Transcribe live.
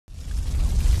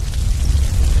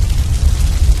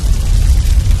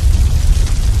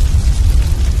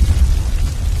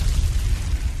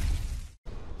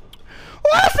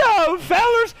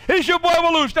It's your boy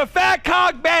Walush, the Fat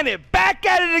Cock Bandit, back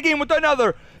at it again with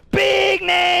another big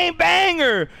name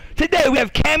banger. Today we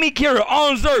have KamiKia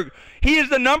on Zerg. He is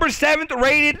the number 7th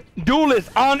rated duelist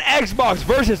on Xbox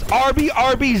versus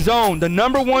Rbrbzone, the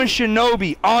number 1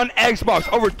 shinobi on Xbox.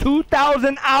 Over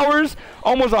 2,000 hours,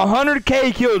 almost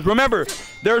 100K kills. Remember,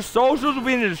 their socials will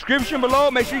be in the description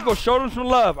below. Make sure you go show them some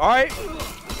love, all right?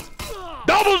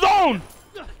 Double zone!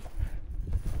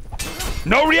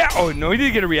 No react. Oh, no, he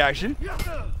didn't get a reaction.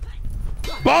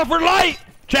 Buffer light!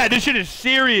 Chat, this shit is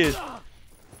serious.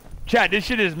 Chat, this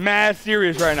shit is mad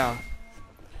serious right now.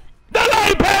 The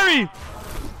light parry!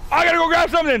 I gotta go grab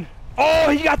something. Oh,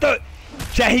 he got the...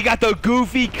 Chat, he got the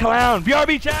goofy clown.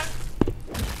 BRB, chat.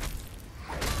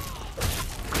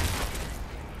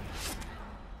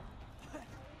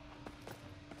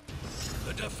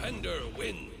 The defender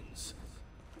wins.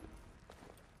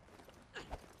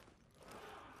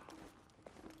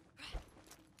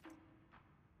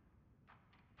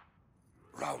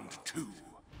 Round 2.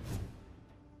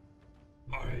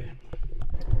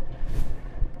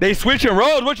 They switching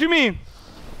roles. What you mean?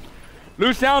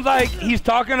 Lou sounds like he's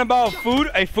talking about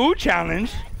food, a food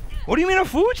challenge. What do you mean a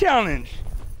food challenge?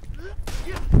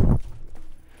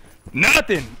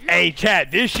 Nothing. Hey, chat,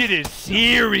 this shit is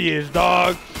serious,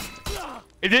 dog.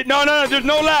 Is it? No, there's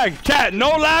no lag. Chat,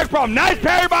 no lag problem. Nice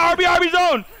parry by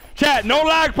Rbrbzone. Chat, no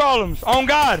lag problems. On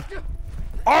God.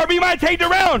 RB might take the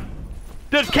round.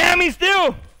 Does Kami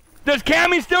still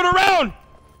the round?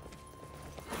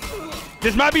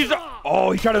 This might be...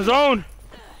 Oh, he tried to zone.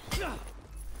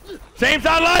 Same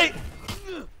side light.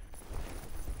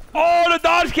 Oh, the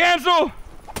dodge cancel.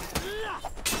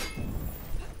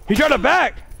 He tried to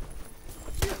back.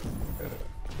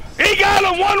 He got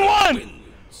him. 1-1.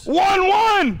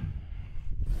 1-1.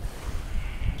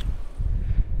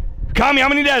 Kami, I'm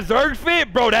gonna need that Zerg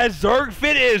fit. Bro, that Zerg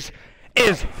fit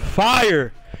is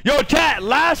fire. Yo, chat,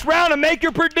 last round to make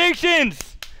your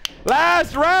predictions.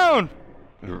 Last round.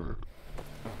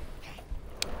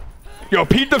 Yo,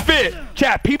 peep the fit.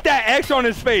 Chat, peep that X on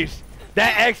his face.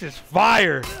 That X is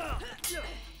fire.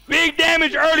 Big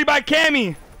damage early by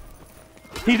Kami.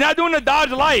 He's not doing the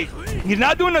dodge light. He's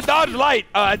not doing the dodge light.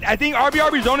 I think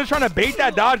Rbrbzone is trying to bait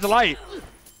that dodge light.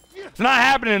 It's not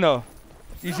happening, though.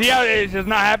 You see how it's just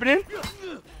not happening?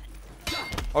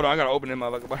 Hold on, I gotta open it,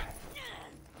 motherfucker.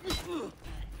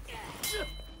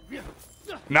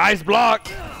 Nice block.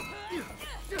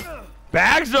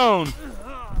 Back zone.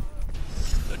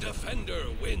 Defender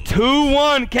wins.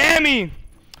 2-1, Kami.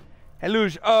 Hey,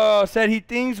 Luge, said he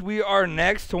thinks we are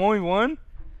next to when we won.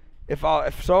 If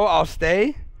so, I'll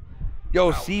stay.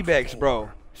 Yo, C-Bex,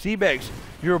 bro. C-Bex,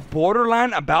 you're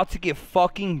borderline about to get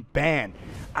fucking banned.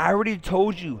 I already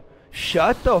told you,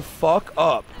 shut the fuck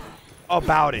up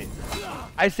about it.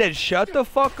 I said shut the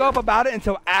fuck up about it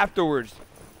until afterwards,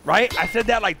 right? I said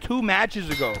that like 2 matches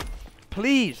ago.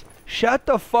 Please, shut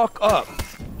the fuck up.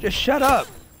 Just shut up.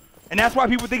 And that's why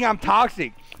people think I'm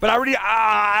toxic. But I already,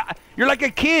 you're like a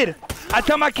kid. I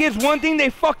tell my kids one thing, they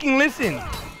fucking listen.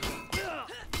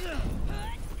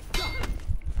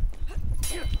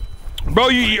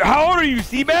 Bro, how old are you,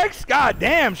 C-Bex? God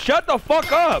damn, shut the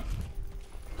fuck up.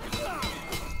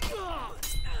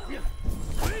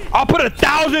 I'll put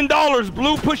 $1,000,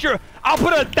 Blue, I'll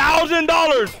put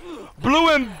 $1,000.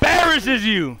 Blue embarrasses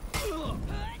you.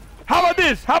 How about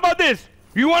this? How about this?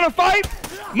 You want to fight?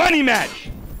 Money match.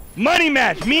 Money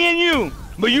match, me and you.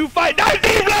 But you fight. Nice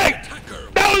deflect!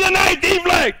 That was a nice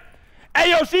deflect!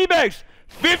 Hey, yo, C-Bex,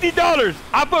 $50.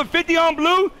 I put 50 on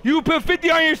Blue, you put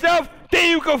 50 on yourself, then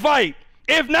you can fight.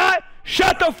 If not,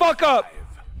 shut the fuck up.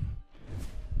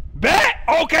 Bet?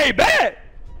 Okay, bet.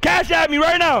 Cash at me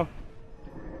right now.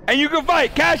 And you can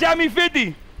fight. Cash at me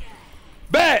 50.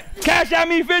 Bet. Cash at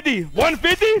me 50.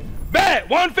 150? Bet.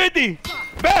 150.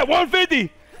 Bet. 150.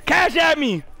 Cash at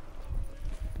me.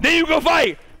 Then you can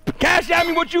fight. Cash at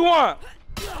me what you want.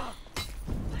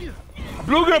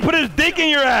 Blue gonna put his dick in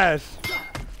your ass.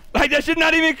 Like that shit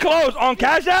not even close. On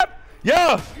Cash App?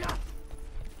 Yeah.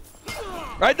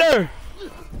 Right there.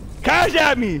 Cash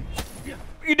at me.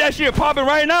 Get that shit popping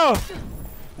right now.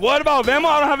 What about Venmo?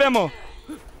 I don't have Venmo.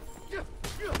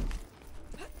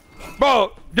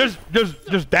 Bro, just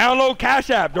download Cash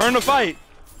App during the fight.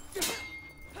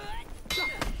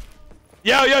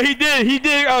 Yo, he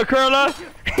did, Curla.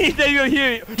 He said you'll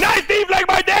hear it. Nice deflect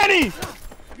by Danny!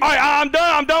 Alright,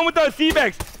 I'm done with the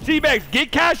C-Bex. C-Bex,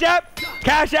 get Cash App.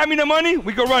 Cash App me the money,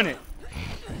 we can run it.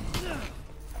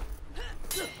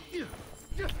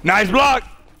 Nice block.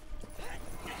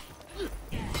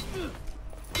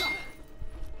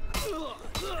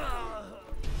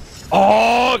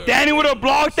 Oh, Danny would have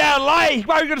blocked that light. He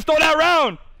probably could have stole that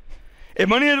round. If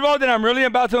money is involved, then I'm really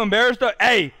about to embarrass the.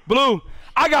 Hey, Blue,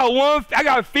 I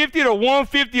got 50 to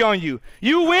 150 on you.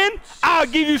 You win, I'll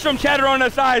give you some cheddar on the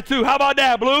side too. How about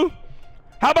that, Blue?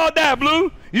 How about that,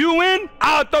 Blue? You win,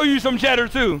 I'll throw you some cheddar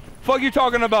too. Fuck you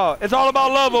talking about? It's all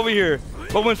about love over here.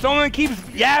 But when someone keeps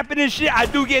yapping and shit, I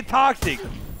do get toxic.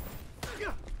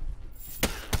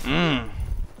 Hey,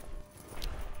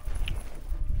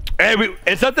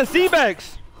 it's up to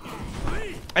C-Bex.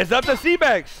 It's up to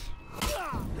C-Bex.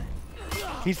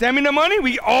 He sent me the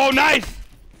money. Oh, nice.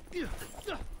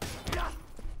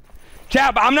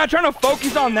 Chat, but I'm not trying to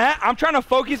focus on that. I'm trying to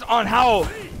focus on how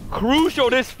crucial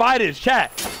this fight is.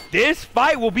 Chat, this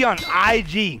fight will be on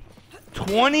IG.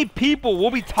 20 people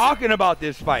will be talking about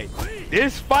this fight.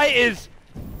 This fight is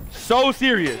so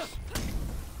serious.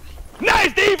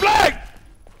 Nice deflect.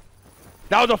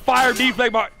 That was a fire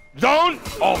deflect by zone.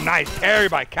 Oh, nice parry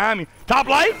by Kami. Top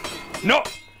light? No.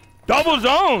 Double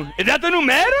zone. Is that the new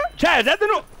meta? Chat, is that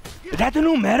the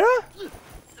new meta?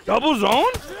 Double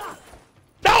zone?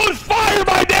 That was fire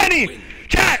by Danny.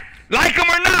 Chat, like him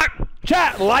or not.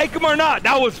 Chat, like him or not.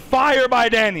 That was fire by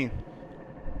Danny.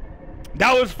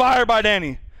 That was fire by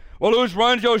Danny. Well, Lewis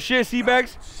runs your shit,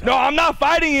 C-Bex. No, I'm not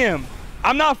fighting him.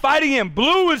 I'm not fighting him.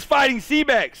 Blue is fighting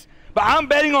C-Bex. But I'm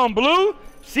betting on Blue.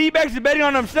 C-Bex is betting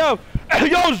on himself.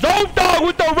 Yo, Zoe Dog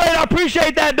with the raid. I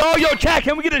appreciate that, dog. Yo, chat,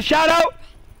 can we get a shout out?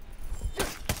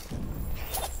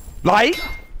 Light.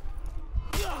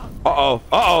 Uh-oh.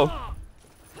 Uh-oh.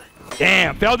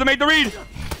 Damn, failed to make the read.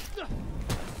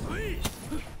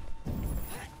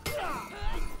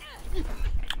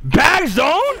 Back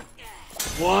zone?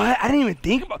 What? I didn't even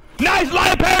think about. Nice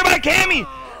line of parry by Kami.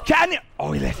 Chat,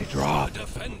 oh, he lets it drop.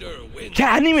 Chat,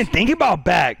 I didn't even think about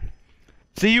back.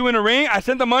 See you in the ring. I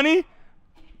sent the money.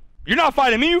 You're not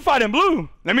fighting me. You fighting Blue.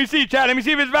 Let me see, chat. Let me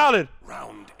see if it's valid.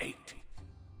 Round 8.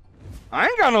 I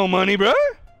ain't got no money, bro.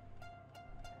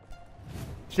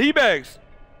 C-Bex.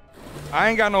 I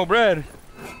ain't got no bread.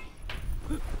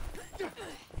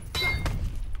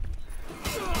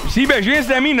 C-Bex, you didn't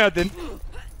send me nothing.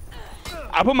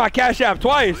 I put my cash app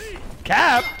twice.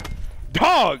 Cap?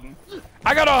 Dog.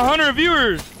 I got 100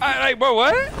 viewers. Like, bro,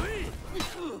 what?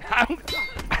 I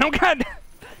don't got.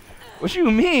 What you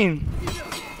mean?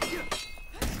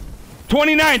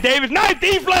 29, Davis. Nice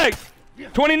deflect.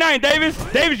 29, Davis.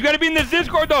 Davis, you gotta be in this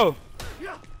Discord though.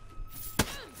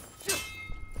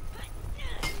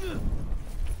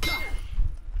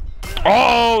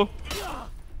 Oh.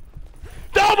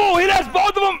 Double. He has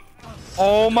both of them.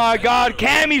 Oh my God.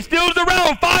 Kami steals the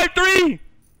round. 5-3.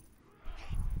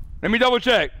 Let me double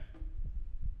check.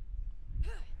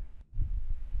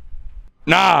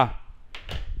 Nah.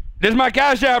 This is my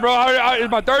cash app, bro.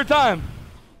 It's my third time.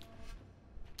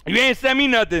 You ain't sent me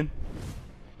nothing.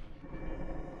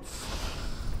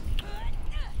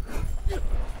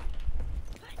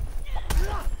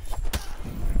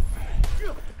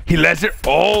 He lets it.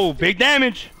 Oh, big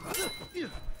damage.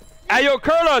 Hey, yo,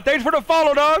 Curla, thanks for the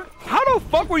follow, dog. How the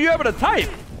fuck were you able to type?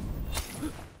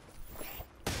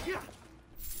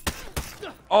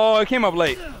 Oh, it came up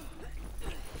late.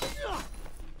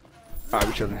 All right,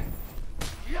 we chilling.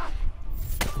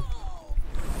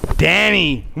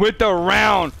 Danny with the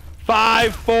round.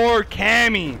 5-4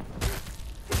 Kami.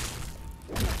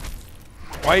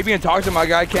 Why are you being toxic, my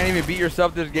guy? Can't even beat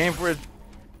yourself this game for his.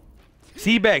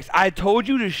 C-Bex, I told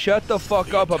you to shut the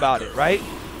fuck up about it, right?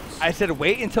 I said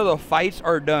wait until the fights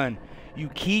are done. You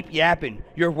keep yapping.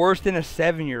 You're worse than a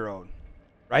 7-year-old,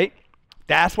 right?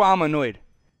 That's why I'm annoyed.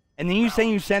 And then you saying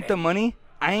you sent the money?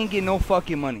 I ain't getting no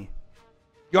fucking money.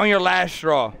 You're on your last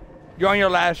straw. You're on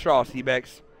your last straw,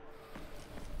 C-Bex.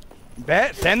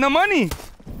 Bet, send the money.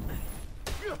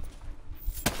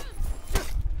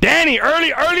 Danny,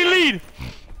 early lead.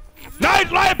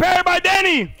 Nice light parry by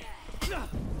Danny.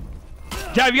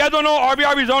 Chat, if you guys don't know,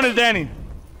 Rbrbzone is Danny.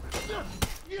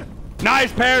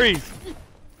 Nice parry.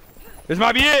 This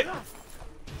might be it.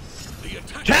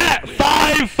 Chat,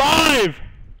 5-5.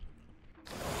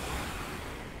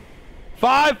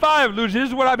 5-5. Luge, this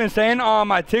is what I've been saying on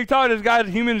my TikTok. This guy's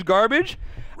human's garbage.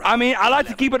 I mean, I like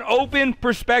to keep an open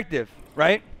perspective,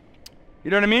 right?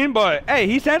 You know what I mean? But, hey,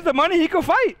 he sends the money, he can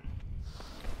fight.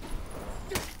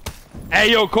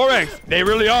 Hey, yo, Corex, they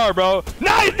really are, bro.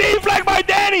 Nice deflect by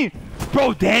Danny.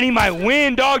 Bro, Danny might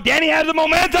win, dog. Danny has the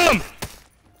momentum.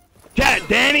 Chat,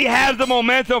 Danny has the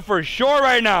momentum for sure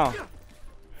right now.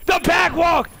 The back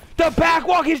walk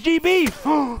is GB.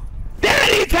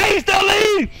 Danny takes the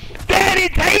lead. Danny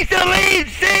takes the lead.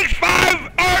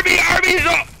 6-5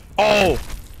 Rbrzone.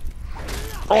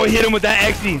 Oh, he hit him with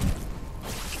that XD.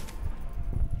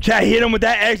 Chat, hit him with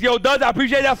that X. Yo, Duz, I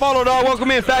appreciate that follow, dog. Welcome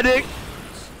in, Fat Dick.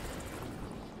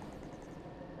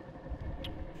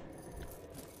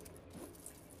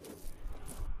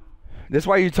 This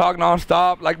why you talk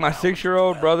nonstop like my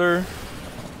 6-year-old brother.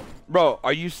 Bro,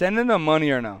 are you sending them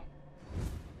money or no?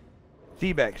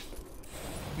 T-Bex.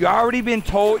 You already been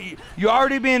told. You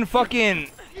already been fucking.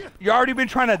 You already been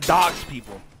trying to dox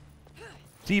people.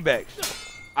 T-Bex.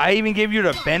 I even give you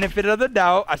the benefit of the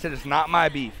doubt. I said it's not my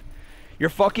beef. You're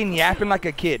fucking yapping like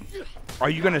a kid. Are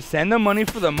you gonna send them money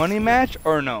for the money match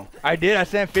or no? I did. I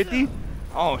sent 50.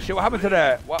 Oh shit! What happened to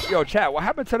that? What, yo, chat. What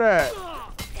happened to that?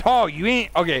 Oh, you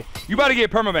ain't okay. You about to get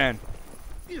permaban.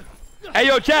 Hey,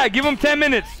 yo, chat. Give him 10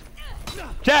 minutes.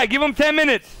 Chat. Give him 10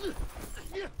 minutes.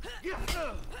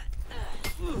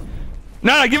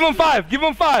 No, give him 5. Give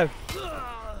him 5.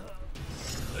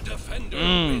 The defender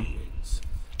wins.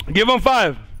 Give him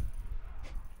 5.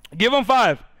 Give him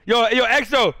 5. Yo,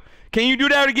 Exo, can you do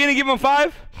that again and give him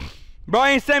 5? Bro,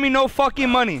 ain't send me no fucking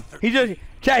money. He's just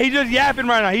yapping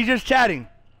right now. He's just chatting.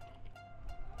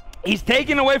 He's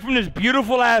taking away from this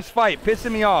beautiful ass fight,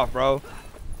 pissing me off, bro.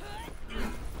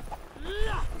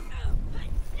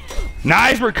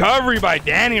 Nice recovery by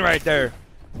Danny right there.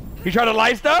 He tried to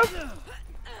light stuff.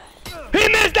 He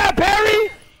missed that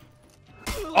parry.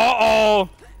 Uh-oh.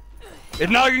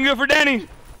 It's not looking good for Danny.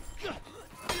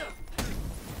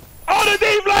 Oh, the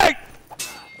deflect.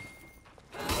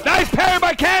 Nice parry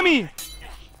by Kami.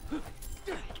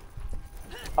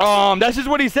 That's just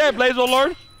what he said, Blaze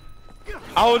Lord.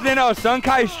 I was in a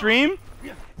Sunkai's stream,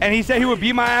 and he said he would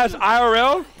beat my ass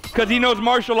IRL because he knows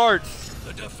martial arts.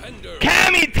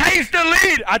 Kami takes the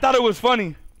lead. I thought it was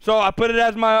funny, so I put it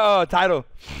as my title.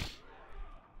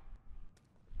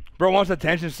 Bro wants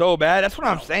attention so bad. That's what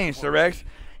I'm saying, Sir Rex.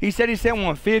 He said he sent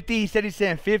 150. He said he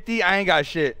sent 50. I ain't got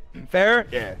shit. Fair?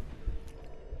 Yeah.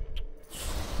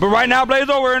 But right now,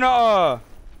 Blazo, we're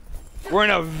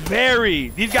in a very.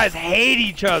 These guys hate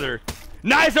each other.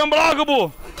 Nice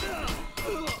unblockable.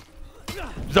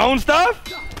 Zone stuff.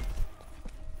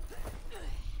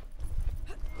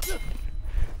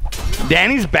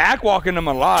 Danny's back walking him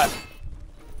a lot.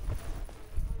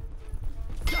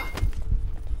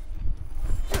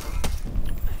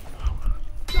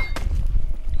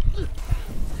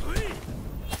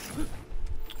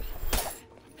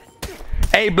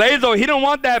 Hey, Blazo, he don't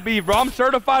want that beef, bro. I'm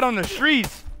certified on the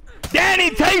streets.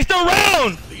 Danny takes the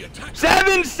round.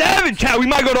 7-7. Chat, we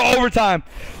might go to overtime.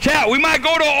 Chat, we might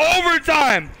go to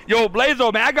overtime. Yo,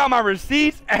 Blazo, man, I got my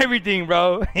receipts, everything,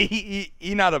 bro. he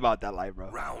not about that life, bro.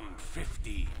 Round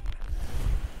 15.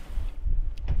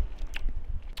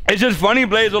 It's just funny,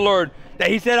 Blazo Lord, that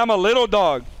he said I'm a little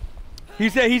dog. He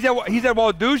said,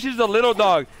 well, douche is a little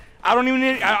dog. I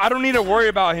don't need to worry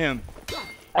about him.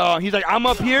 He's like, I'm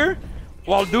up here.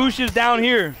 While douche is down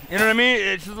here, you know what I mean?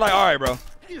 It's just like, all right, bro.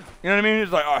 You know what I mean?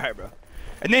 It's like, all right, bro.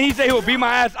 And then he said he'll beat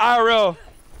my ass IRL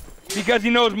because he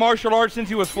knows martial arts since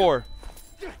he was 4.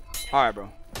 All right, bro.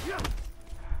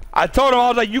 I told him, I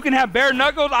was like, you can have bare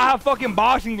knuckles, I have fucking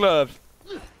boxing gloves.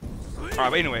 All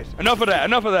right, but anyways, enough of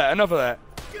that.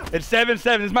 It's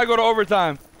 7-7. This might go to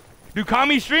overtime. Do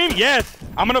Kami stream? Yes.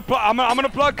 I'm gonna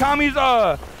plug Kami's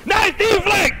nice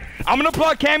deflect. I'm gonna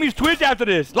plug Kami's Twitch after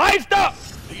this. Lights up.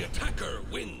 The attacker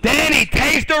wins. Danny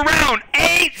takes the round.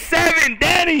 8-7.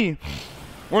 Danny.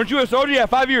 Weren't you a soldier? Yeah,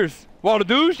 5 years. Wild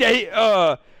douche?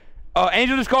 Yeah,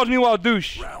 Angel just calls me Wild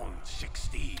douche. Round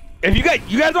 16. If you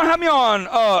guys don't have me on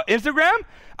Instagram,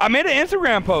 I made an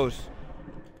Instagram post.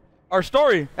 Or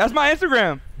story. That's my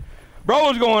Instagram. Bro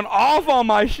was going off on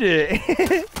my shit.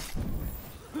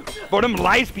 Bro, them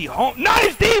lights be home.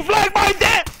 Nice deflect by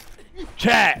Dan.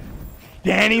 Chat.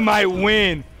 Danny might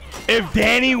win. If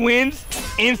Danny wins,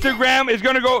 Instagram is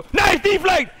gonna go nice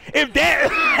deflect. If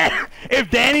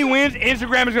Danny wins,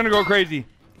 Instagram is gonna go crazy.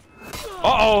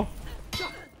 Uh-oh.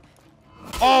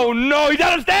 Oh no, he's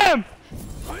out of stamp.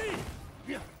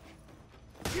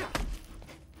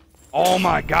 Oh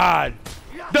my god.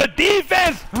 The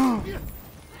defense.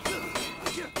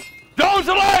 Don't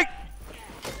select.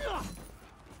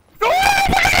 The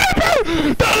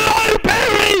light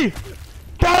parry.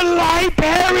 The light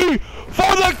parry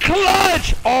for the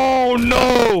clutch. Oh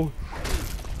no.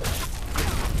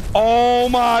 Oh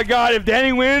my god, if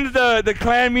Danny wins, the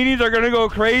clan meetings are gonna go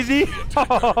crazy.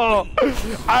 Oh,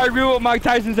 I agree with what Mike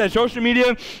Tyson said. Social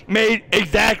media made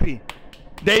exactly.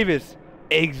 Davis,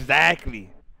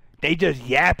 exactly. They just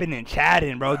yapping and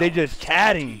chatting, bro. They just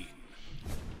chatting.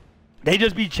 They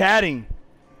just be chatting.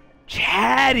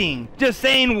 Chatting. Just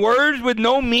saying words with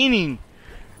no meaning.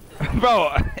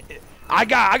 Bro, I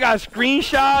got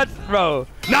screenshots, bro.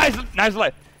 Nice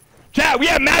light. Chat, we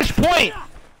have match point.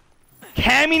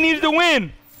 Kami needs to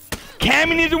win.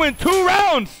 Kami needs to win 2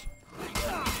 rounds.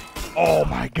 Oh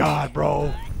my god,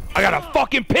 bro. I got a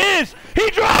fucking piss. He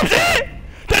drops it.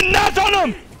 The nuts on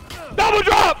him. Double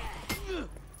drop.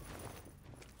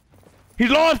 He's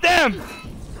lost them.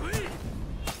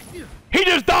 He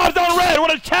just dodged on red.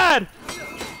 What a Chad.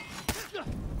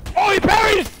 Oh, he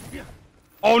parries.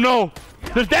 Oh, no.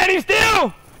 There's Danny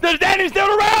still. There's Danny still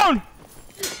around.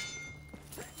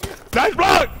 Nice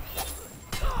block.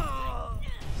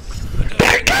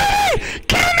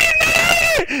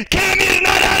 Kami's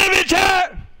not out of it,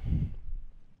 chat.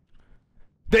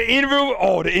 The interview.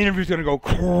 Oh, the interview's going to go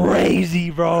crazy,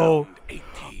 bro.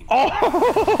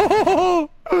 Oh,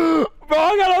 bro,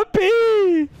 I gotta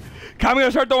pee. Kami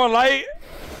gonna start throwing light.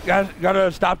 Gotta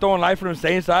stop throwing light from the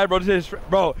same side, bro. This is,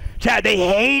 bro. Chat, they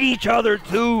hate each other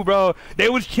too, bro. They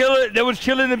was chilling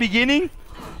in the beginning.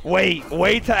 Wait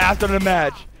till after the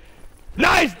match.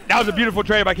 Nice. That was a beautiful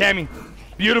trade by Kami.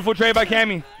 Beautiful trade by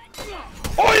Kami.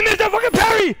 Oh, he missed that fucking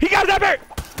parry. He got that parry.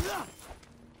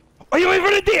 Oh, you wait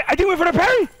for the D. I didn't wait for the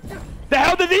parry. The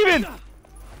hell is even?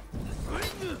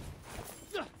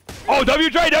 Oh, W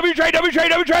trade.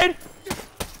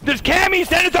 There's Kami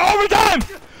send it to overtime.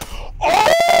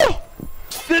 Oh,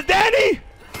 there's Danny.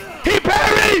 He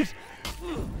parries.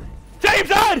 Same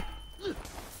side.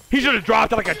 He should have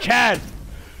dropped it like a Chad.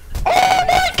 Oh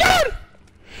my God.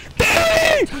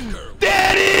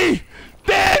 Danny.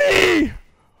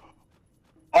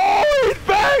 Oh, he's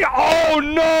back. Oh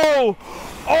no.